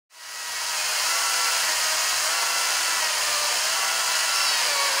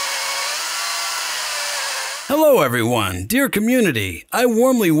Hello everyone, dear community, I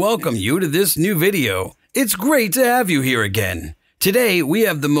warmly welcome you to this new video. It's great to have you here again. Today we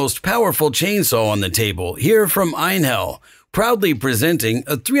have the most powerful chainsaw on the table here from Einhell, proudly presenting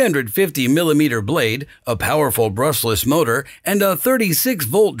a 350mm blade, a powerful brushless motor, and a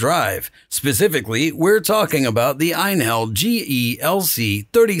 36-volt drive. Specifically, we're talking about the Einhell GP-LC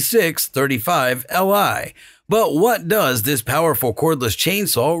 3635Li. But what does this powerful cordless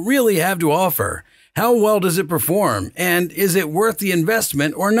chainsaw really have to offer? How well does it perform, and is it worth the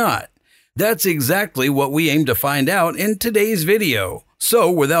investment or not? That's exactly what we aim to find out in today's video. So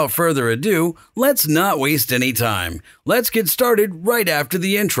without further ado, let's not waste any time. Let's get started right after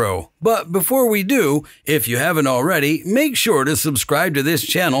the intro. But before we do, if you haven't already, make sure to subscribe to this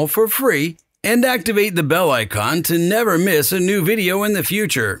channel for free and activate the bell icon to never miss a new video in the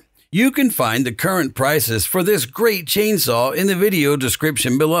future. You can find the current prices for this great chainsaw in the video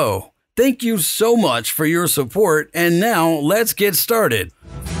description below. Thank you so much for your support, and now let's get started.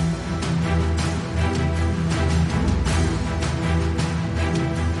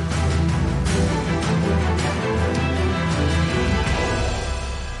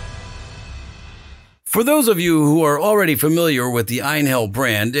 For those of you who are already familiar with the Einhell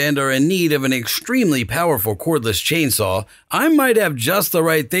brand and are in need of an extremely powerful cordless chainsaw, I might have just the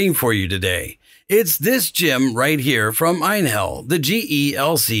right thing for you today. It's this gem right here from Einhell, the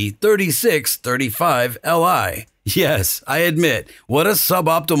GP-LC 3635Li. Yes, I admit, what a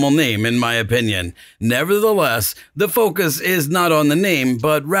suboptimal name in my opinion. Nevertheless, the focus is not on the name,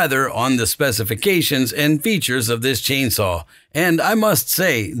 but rather on the specifications and features of this chainsaw. And I must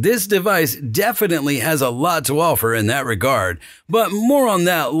say, this device definitely has a lot to offer in that regard, but more on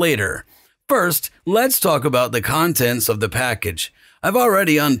that later. First, let's talk about the contents of the package. I've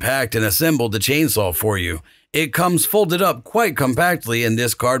already unpacked and assembled the chainsaw for you. It comes folded up quite compactly in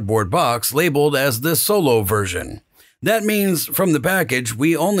this cardboard box labeled as the solo version. That means from the package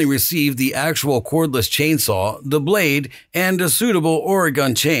we only receive the actual cordless chainsaw, the blade, and a suitable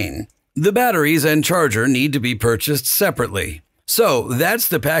Oregon chain. The batteries and charger need to be purchased separately. So that's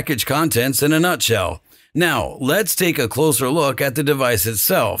the package contents in a nutshell. Now let's take a closer look at the device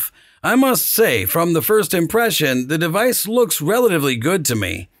itself. I must say, from the first impression, the device looks relatively good to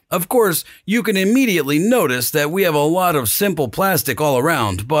me. Of course, you can immediately notice that we have a lot of simple plastic all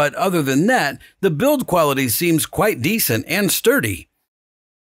around, but other than that, the build quality seems quite decent and sturdy.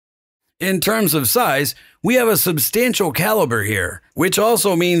 In terms of size, we have a substantial caliber here, which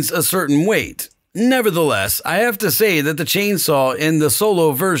also means a certain weight. Nevertheless, I have to say that the chainsaw in the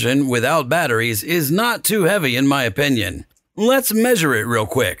solo version without batteries is not too heavy in my opinion. Let's measure it real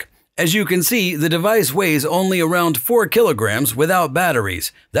quick. As you can see, the device weighs only around 4 kilograms without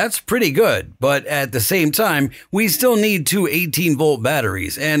batteries. That's pretty good, but at the same time, we still need two 18-volt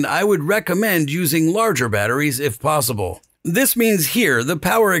batteries, and I would recommend using larger batteries if possible. This means here the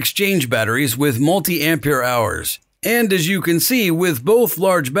power exchange batteries with multi-ampere hours. And as you can see, with both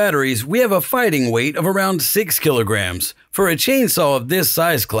large batteries, we have a fighting weight of around 6 kilograms. For a chainsaw of this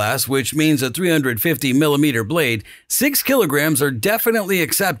size class, which means a 350mm blade, 6 kilograms are definitely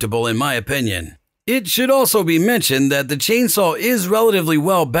acceptable in my opinion. It should also be mentioned that the chainsaw is relatively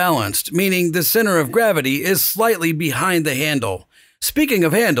well balanced, meaning the center of gravity is slightly behind the handle. Speaking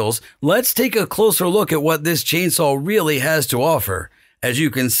of handles, let's take a closer look at what this chainsaw really has to offer. As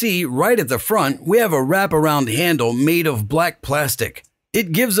you can see, right at the front, we have a wraparound handle made of black plastic.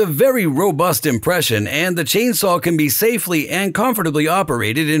 It gives a very robust impression, and the chainsaw can be safely and comfortably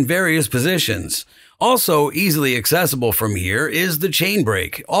operated in various positions. Also easily accessible from here is the chain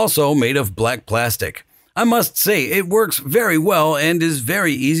brake, also made of black plastic. I must say it works very well and is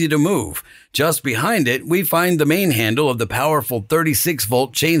very easy to move. Just behind it, we find the main handle of the powerful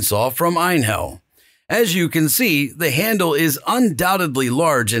 36-volt chainsaw from Einhell. As you can see, the handle is undoubtedly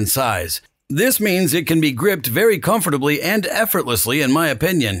large in size. This means it can be gripped very comfortably and effortlessly in my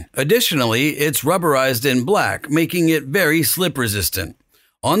opinion. Additionally, it's rubberized in black, making it very slip resistant.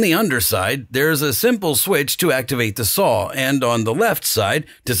 On the underside, there's a simple switch to activate the saw, and on the left side,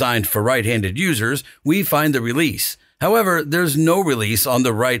 designed for right-handed users, we find the release. However, there's no release on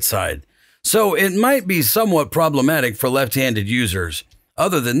the right side. So it might be somewhat problematic for left-handed users.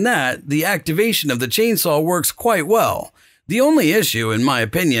 Other than that, the activation of the chainsaw works quite well. The only issue, in my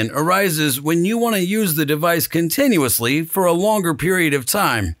opinion, arises when you want to use the device continuously for a longer period of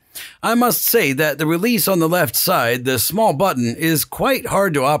time. I must say that the release on the left side, the small button, is quite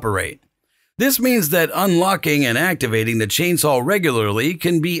hard to operate. This means that unlocking and activating the chainsaw regularly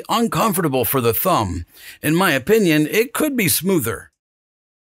can be uncomfortable for the thumb. In my opinion, it could be smoother.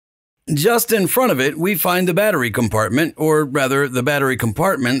 Just in front of it, we find the battery compartment, or rather the battery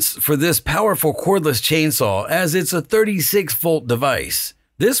compartments for this powerful cordless chainsaw, as it's a 36-volt device.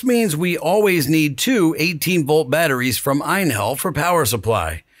 This means we always need two 18-volt batteries from Einhell for power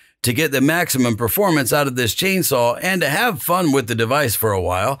supply. To get the maximum performance out of this chainsaw and to have fun with the device for a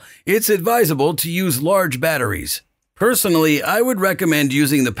while, it's advisable to use large batteries. Personally, I would recommend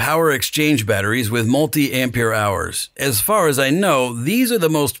using the power exchange batteries with multi-ampere hours. As far as I know, these are the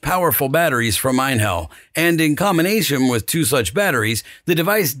most powerful batteries from Einhell, and in combination with two such batteries, the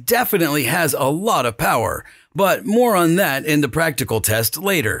device definitely has a lot of power, but more on that in the practical test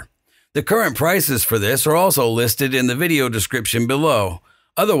later. The current prices for this are also listed in the video description below.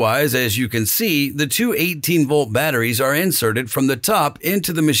 Otherwise, as you can see, the two 18-volt batteries are inserted from the top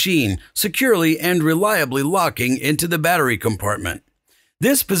into the machine, securely and reliably locking into the battery compartment.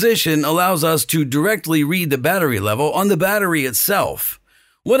 This position allows us to directly read the battery level on the battery itself.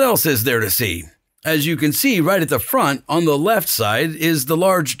 What else is there to see? As you can see right at the front, on the left side is the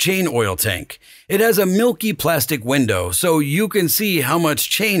large chain oil tank. It has a milky plastic window, so you can see how much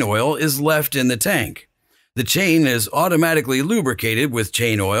chain oil is left in the tank. The chain is automatically lubricated with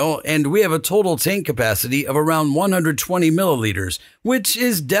chain oil, and we have a total tank capacity of around 120 milliliters, which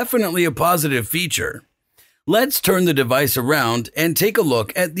is definitely a positive feature. Let's turn the device around and take a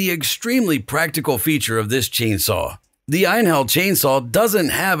look at the extremely practical feature of this chainsaw. The Einhell chainsaw doesn't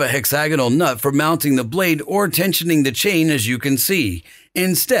have a hexagonal nut for mounting the blade or tensioning the chain, as you can see.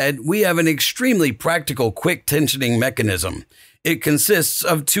 Instead, we have an extremely practical quick tensioning mechanism. It consists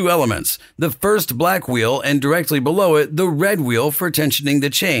of two elements, the first black wheel and directly below it the red wheel for tensioning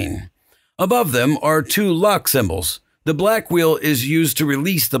the chain. Above them are two lock symbols. The black wheel is used to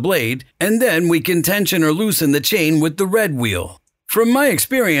release the blade, and then we can tension or loosen the chain with the red wheel. From my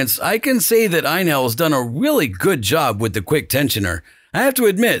experience, I can say that Einhell has done a really good job with the quick tensioner. I have to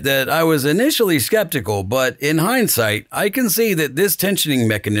admit that I was initially skeptical, but in hindsight, I can say that this tensioning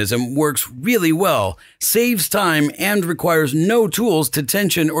mechanism works really well, saves time, and requires no tools to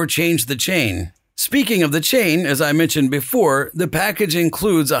tension or change the chain. Speaking of the chain, as I mentioned before, the package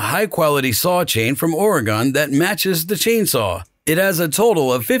includes a high-quality saw chain from Oregon that matches the chainsaw. It has a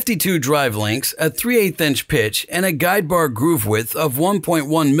total of 52 drive links, a 3/8-inch pitch, and a guide bar groove width of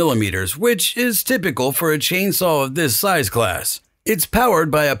 1.1 millimeters, which is typical for a chainsaw of this size class. It's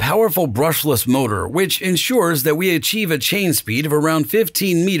powered by a powerful brushless motor, which ensures that we achieve a chain speed of around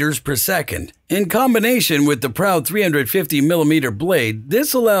 15 meters per second. In combination with the proud 350mm blade,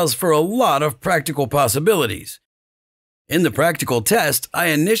 this allows for a lot of practical possibilities. In the practical test, I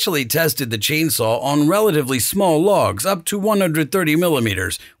initially tested the chainsaw on relatively small logs up to 130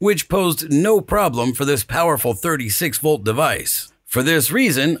 millimeters, which posed no problem for this powerful 36-volt device. For this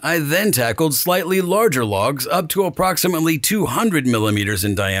reason, I then tackled slightly larger logs up to approximately 200 millimeters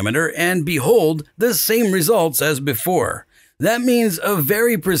in diameter, and behold, the same results as before. That means a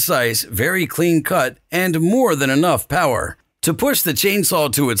very precise, very clean cut, and more than enough power. To push the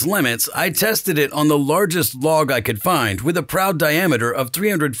chainsaw to its limits, I tested it on the largest log I could find with a proud diameter of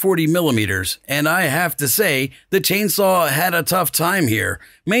 340 millimeters, and I have to say, the chainsaw had a tough time here,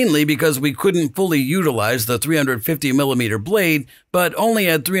 mainly because we couldn't fully utilize the 350 millimeter blade, but only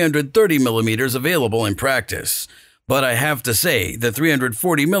had 330 millimeters available in practice. But I have to say, the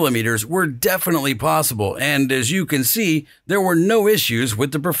 340 millimeters were definitely possible, and as you can see, there were no issues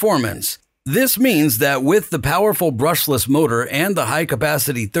with the performance. This means that with the powerful brushless motor and the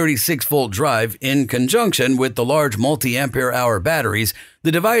high-capacity 36-volt drive in conjunction with the large multi-ampere-hour batteries,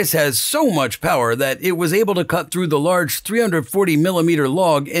 the device has so much power that it was able to cut through the large 340mm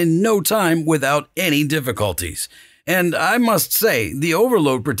log in no time without any difficulties. And I must say, the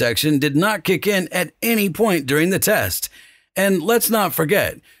overload protection did not kick in at any point during the test. And let's not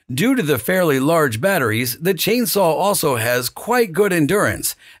forget, due to the fairly large batteries, the chainsaw also has quite good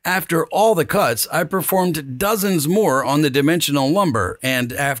endurance. After all the cuts, I performed dozens more on the dimensional lumber,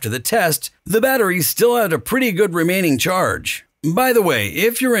 and after the test, the batteries still had a pretty good remaining charge. By the way,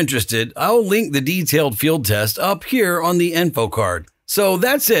 if you're interested, I'll link the detailed field test up here on the info card. So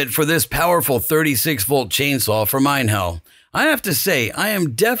that's it for this powerful 36-volt chainsaw from Einhell. I have to say, I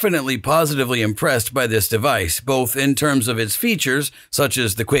am definitely positively impressed by this device, both in terms of its features, such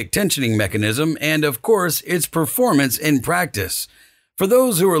as the quick tensioning mechanism, and of course, its performance in practice. For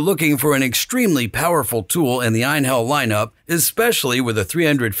those who are looking for an extremely powerful tool in the Einhell lineup, especially with a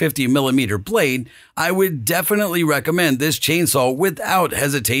 350mm blade, I would definitely recommend this chainsaw without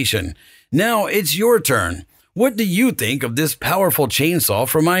hesitation. Now it's your turn. What do you think of this powerful chainsaw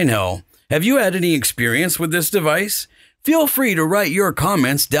from Einhell? Have you had any experience with this device? Feel free to write your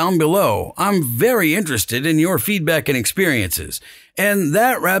comments down below. I'm very interested in your feedback and experiences. And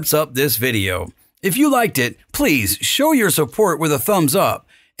that wraps up this video. If you liked it, please show your support with a thumbs up.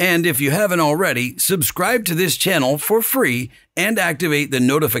 And if you haven't already, subscribe to this channel for free and activate the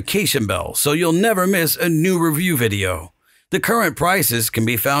notification bell so you'll never miss a new review video. The current prices can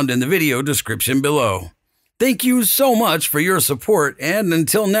be found in the video description below. Thank you so much for your support, and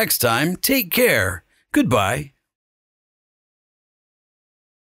until next time, take care. Goodbye.